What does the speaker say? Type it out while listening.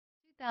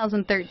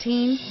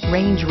2013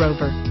 Range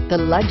Rover. The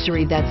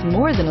luxury that's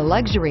more than a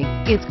luxury.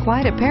 It's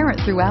quite apparent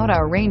throughout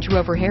our Range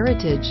Rover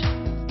heritage.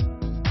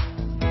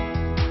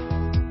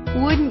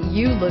 Wouldn't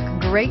you look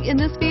great in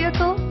this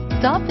vehicle?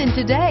 Stop in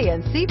today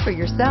and see for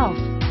yourself.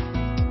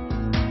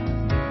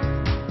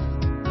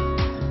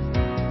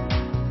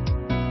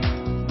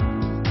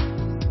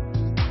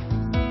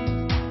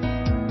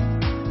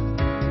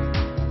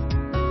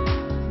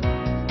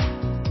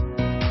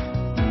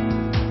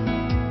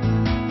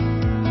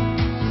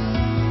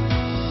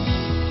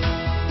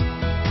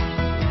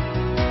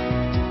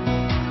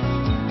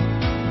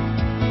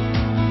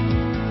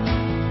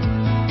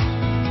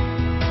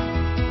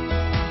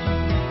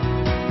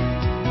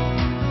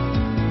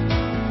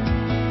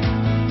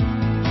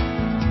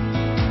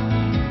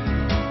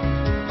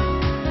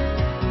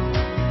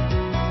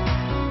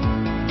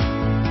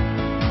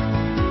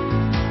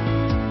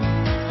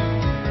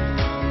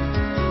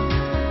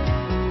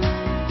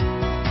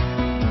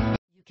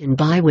 Can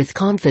buy with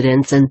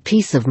confidence and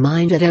peace of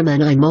mind at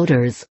M&I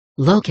Motors,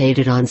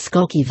 located on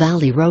Skokie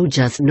Valley Road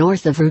just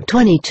north of Route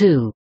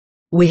 22.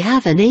 We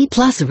have an A+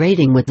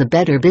 rating with the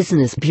Better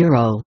Business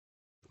Bureau.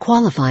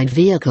 Qualified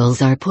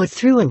vehicles are put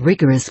through a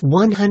rigorous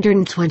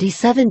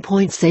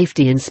 127-point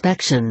safety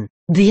inspection.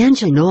 The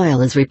engine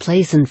oil is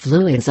replaced and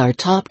fluids are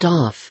topped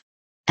off.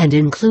 And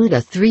include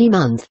a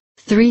 3-month,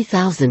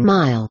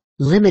 3,000-mile,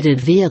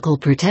 limited vehicle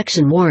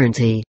protection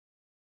warranty.